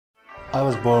I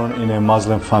was born in a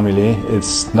Muslim family.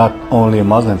 It's not only a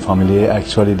Muslim family,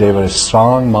 actually they were a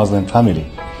strong Muslim family.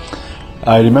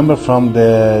 I remember from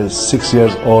the 6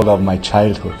 years old of my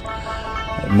childhood,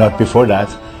 not before that,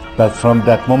 but from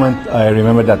that moment I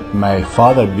remember that my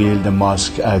father built a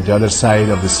mosque at the other side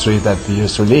of the street that we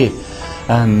used to live.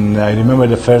 And I remember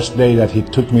the first day that he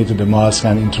took me to the mosque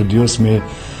and introduced me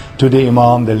to the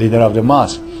imam, the leader of the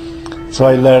mosque. So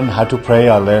I learned how to pray,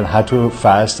 I learned how to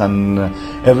fast, and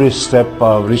every step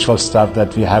of ritual stuff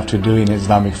that we have to do in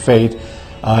Islamic faith,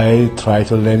 I try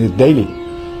to learn it daily.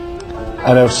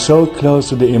 And I was so close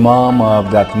to the imam of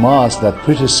that mosque that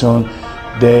pretty soon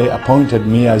they appointed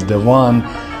me as the one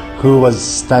who was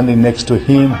standing next to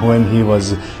him when he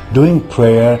was doing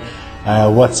prayer.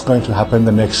 What's going to happen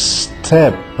the next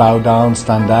step, bow down,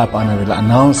 stand up, and I will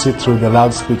announce it through the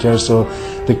loudspeaker so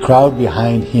the crowd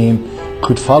behind him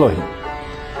could follow him.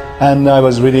 And I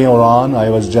was reading Quran,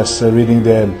 I was just reading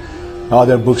the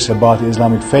other books about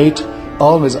Islamic faith,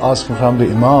 always asking from the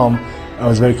Imam. I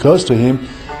was very close to him,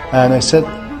 and I said,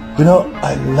 you know,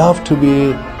 I love to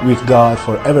be with God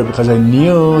forever because I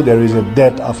knew there is a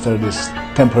death after this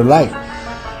temporal life.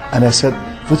 And I said,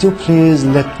 would you please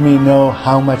let me know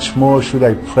how much more should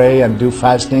I pray and do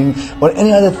fasting or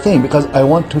any other thing, because I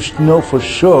want to know for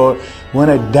sure when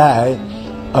I die,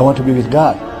 I want to be with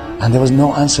God. And there was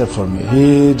no answer for me.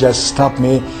 He just stopped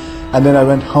me. And then I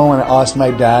went home and I asked my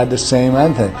dad the same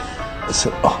answer. I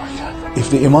said, oh my God,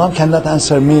 if the Imam cannot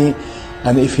answer me,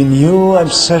 and if he knew I'm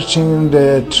searching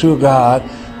the true God,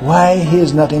 why he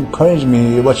is not encouraging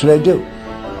me? What should I do?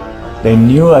 They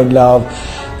knew I love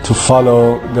to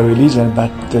follow the religion,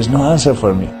 but there's no answer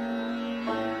for me.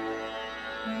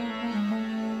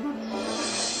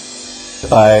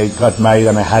 I got married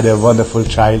and I had a wonderful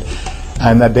child.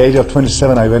 And at the age of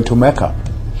 27, I went to Mecca.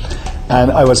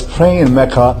 And I was praying in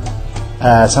Mecca.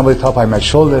 Somebody tapped on my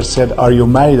shoulder, said, are you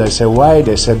married? I said, why?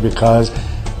 They said, because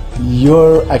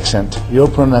your accent, your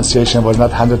pronunciation was not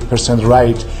 100%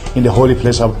 right in the holy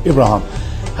place of Abraham.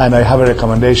 And I have a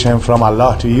recommendation from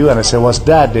Allah to you. And I said, what's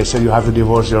that? They said, you have to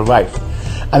divorce your wife.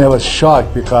 And I was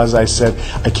shocked because I said,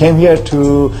 I came here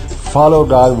to follow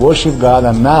God, worship God,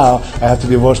 and now I have to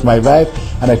divorce my wife.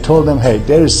 And I told them, hey,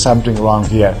 there is something wrong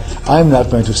here. I'm not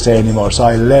going to stay anymore. So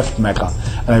I left Mecca.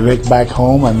 And I went back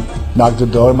home and knocked the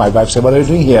door. My wife said, what are you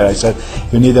doing here? I said,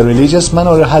 you need a religious man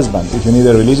or a husband? If you need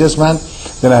a religious man,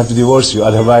 then I have to divorce you.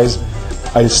 Otherwise,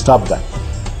 I stopped that.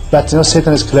 But you know,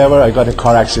 Satan is clever. I got a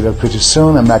car accident pretty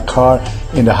soon, and my car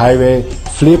in the highway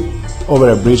flipped over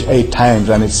a bridge 8 times,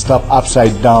 and it stopped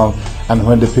upside down. And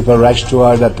when the people rushed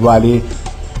toward that valley,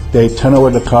 they turned over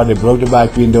the car, they broke the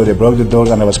back window, they broke the doors,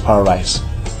 and I was paralyzed.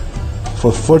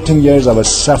 For 14 years I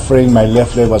was suffering. My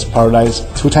left leg was paralyzed,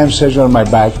 2 times surgery on my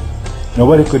back.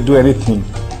 Nobody could do anything.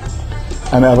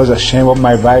 And I was ashamed of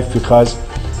my wife because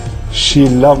she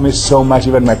loved me so much.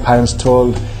 Even my parents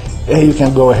told, hey, you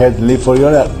can go ahead, live for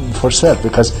yourself,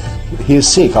 because he is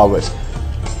sick always.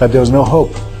 But there was no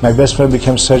hope. My best friend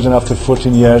became surgeon after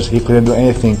 14 years. He couldn't do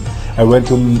anything. I went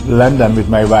to London with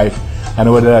my wife, and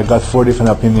over there I got 4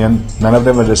 different opinions. None of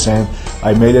them were the same.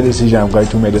 I made a decision, I'm going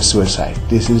to make a suicide.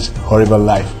 This is horrible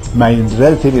life. My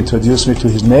relative introduced me to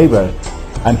his neighbor,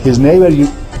 and his neighbor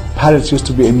parents used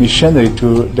to be a missionary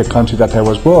to the country that I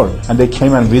was born. And they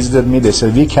came and visited me. They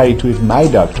said, we carry to my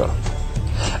doctor.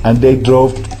 And they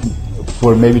drove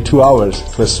for maybe 2 hours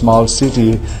to a small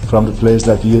city from the place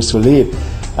that we used to live.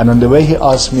 And on the way he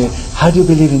asked me, how do you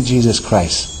believe in Jesus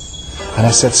Christ? And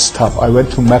I said, stop. I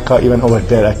went to Mecca, even over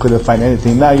there, I couldn't find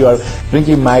anything. Now you are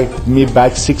bringing me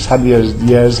back 600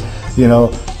 years, you know,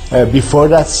 before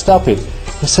that, stop it.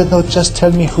 He said, no, just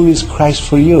tell me who is Christ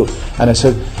for you. And I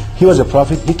said, he was a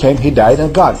prophet, he came, he died,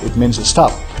 and gone. It means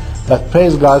stop. But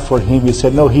praise God for him. He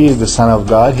said, no, he is the Son of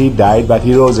God. He died, but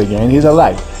he rose again. He's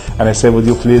alive. And I said, would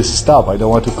you please stop? I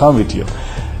don't want to come with you.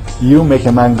 You make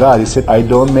a man God. He said, I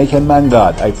don't make a man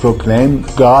God. I proclaim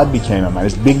God became a man.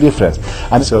 It's a big difference.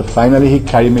 And so finally he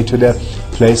carried me to the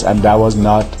place, and that was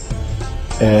not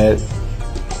a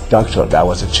doctor, that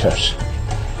was a church.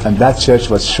 And that church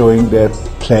was showing the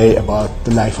play about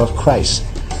the life of Christ.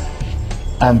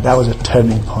 And that was a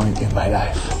turning point in my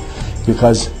life.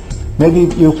 Because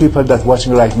maybe you people that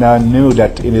watching right now knew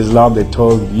that in Islam they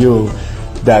told you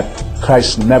that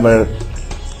Christ never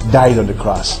died on the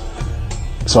cross.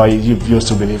 So you used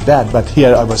to believe that, but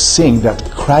here I was seeing that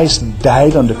Christ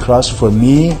died on the cross for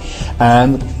me,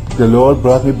 and the Lord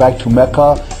brought me back to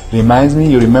Mecca. Reminds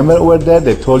me, you remember over there,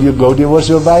 they told you go divorce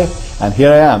your wife, and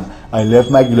here I am. I left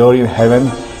my glory in heaven,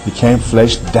 became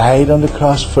flesh, died on the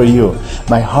cross for you.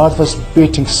 My heart was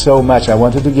beating so much. I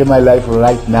wanted to give my life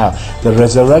right now. The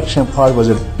resurrection part was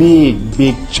a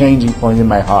big changing point in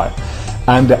my heart.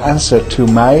 And the answer to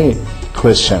my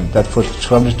question, that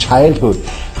from the childhood,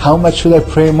 how much should I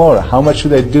pray more? How much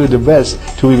should I do the best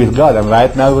to be with God? And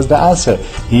right now was the answer.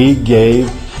 He gave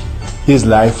his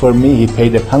life for me. He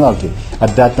paid the penalty.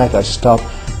 At that night I stopped,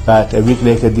 but a week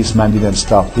later this man didn't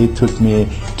stop. He took me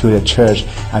to the church,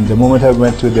 and the moment I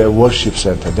went to the worship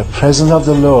center, the presence of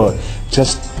the Lord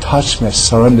just touched me,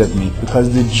 surrounded me,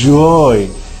 because the joy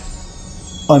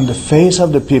on the face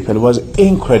of the people was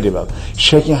incredible.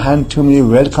 Shaking hand to me,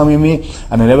 welcoming me,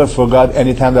 and I never forgot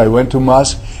any time that I went to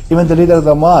mosque, even the leader of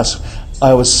the mosque,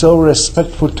 I was so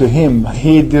respectful to him.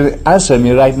 He didn't answer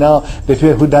me. Right now, the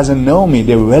people who doesn't know me,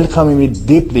 they welcoming me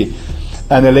deeply.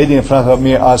 And a lady in front of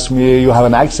me asked me, you have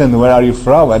an accent, where are you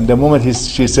from? And the moment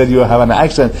she said, you have an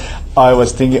accent, I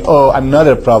was thinking, oh,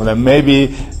 another problem.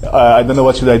 Maybe, I don't know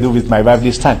what should I do with my wife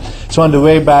this time. So on the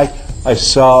way back, I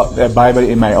saw the Bible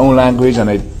in my own language, and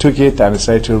I took it and I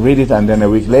started to read it. And then a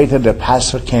week later, the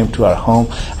pastor came to our home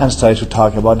and started to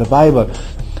talk about the Bible.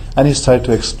 And he started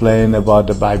to explain about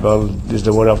the Bible is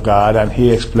the Word of God. And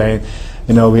he explained,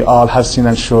 you know, we all have sinned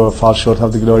and fall short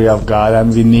of the glory of God,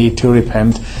 and we need to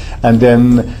repent. And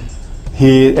then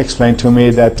he explained to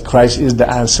me that Christ is the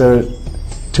answer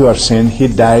to our sin. He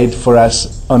died for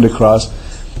us on the cross.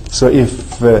 So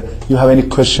if you have any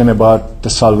question about the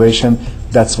salvation,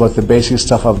 that's what the basic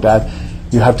stuff of that.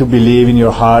 You have to believe in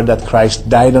your heart that Christ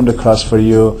died on the cross for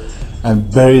you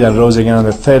and buried and rose again on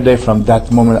the third day. From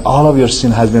that moment, all of your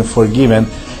sin has been forgiven.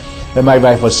 And my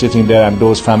wife was sitting there, and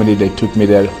those family, they took me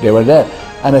there. They were there.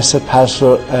 And I said,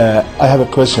 Pastor, I have a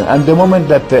question. And the moment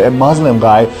that a Muslim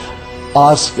guy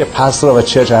asked a pastor of a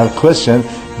church, I have a question,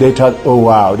 they thought, oh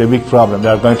wow, the big problem. They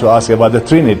are going to ask about the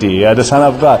Trinity, the Son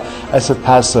of God. I said,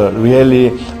 Pastor,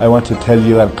 really, I want to tell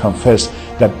you and confess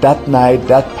that night,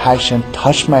 that passion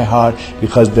touched my heart,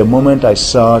 because the moment I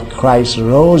saw Christ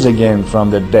rose again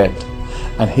from the dead,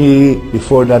 and he,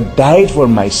 before that, died for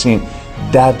my sin,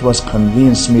 that was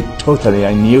convinced me totally.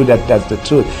 I knew that that's the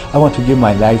truth. I want to give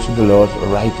my life to the Lord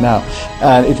right now.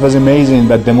 And it was amazing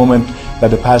that the moment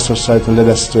that the pastor started to lead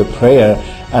us to a prayer,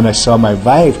 and I saw my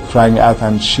wife crying out,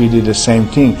 and she did the same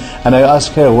thing. And I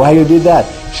asked her, why you did that?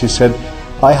 She said,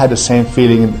 I had the same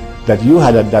feeling that you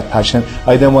had at that passion.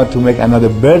 I didn't want to make another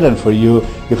burden for you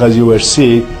because you were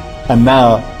sick, and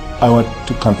now I want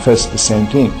to confess the same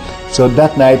thing. So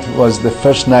that night was the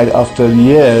first night after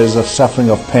years of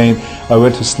suffering of pain. I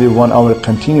went to sleep 1 hour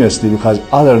continuously, because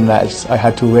other nights I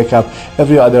had to wake up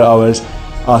every other hours,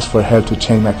 ask for help to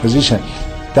change my position.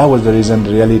 That was the reason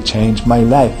that really changed my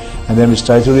life. And then we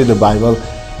started to read the Bible,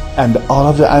 and all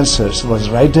of the answers was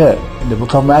right there in the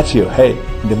book of Matthew,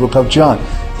 in the book of John,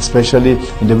 especially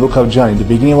in the book of John. In the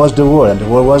beginning was the Word, and the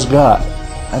Word was God,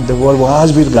 and the Word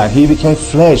was with God. He became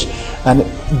flesh and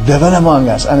dwelt among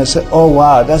us. And I said, oh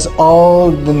wow, that's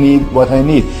all what I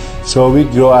need. So we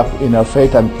grew up in our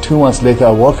faith, and 2 months later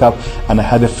I woke up and I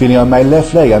had a feeling on my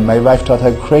left leg, and my wife thought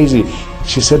I'm crazy.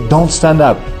 She said, don't stand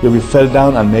up, you will fall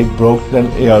down and make broken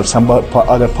some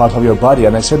other part of your body.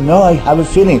 And I said, no, I have a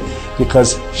feeling,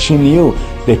 because she knew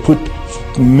they put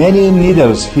many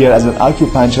needles here as an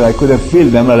acupuncture. I couldn't feel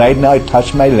them. Right now I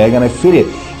touch my leg and I feel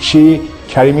it. She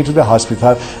carried me to the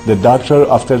hospital. The doctor,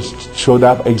 after showed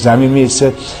up, examined me,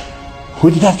 said, who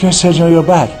did that surgery on your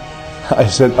back? I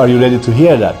said, are you ready to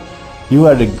hear that? You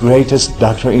are the greatest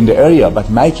doctor in the area, but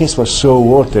my case was so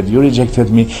worth it. You rejected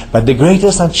me, but the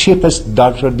greatest and cheapest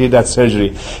doctor did that surgery.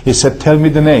 He said, tell me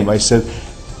the name. I said,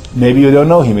 maybe you don't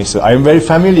know him. He said, I'm very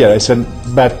familiar. I said,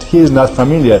 but he is not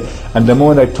familiar. And the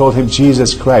moment I told him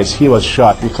Jesus Christ, he was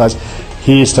shocked, because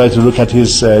he started to look at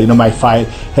his, my file.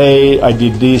 Hey, I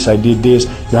did this.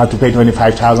 You have to pay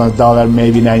 $25,000,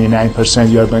 maybe 99%.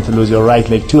 You are going to lose your right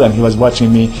leg too. And he was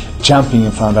watching me jumping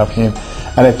in front of him.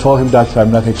 And I told him, doctor, I'm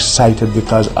not excited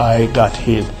because I got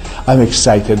healed. I'm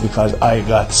excited because I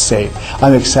got saved.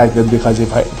 I'm excited because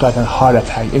if I got a heart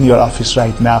attack in your office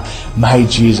right now, my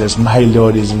Jesus, my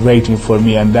Lord is waiting for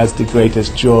me, and that's the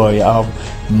greatest joy of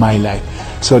my life.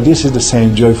 So this is the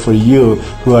same joy for you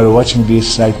who are watching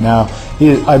this right now.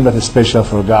 I'm not special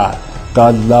for God.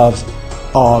 God loves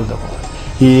all the world.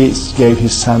 He gave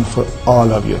His Son for all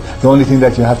of you. The only thing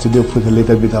that you have to do, put a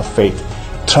little bit of faith.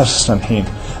 Trust on Him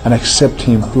and accept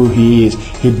Him who He is.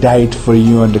 He died for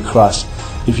you on the cross.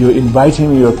 If you invite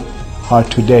Him in your heart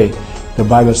today, the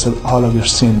Bible says all of your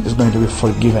sin is going to be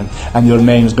forgiven, and your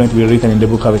name is going to be written in the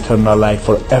book of eternal life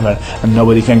forever, and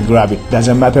nobody can grab it.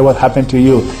 Doesn't matter what happened to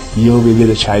you, you will be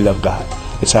the child of God.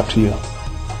 It's up to you.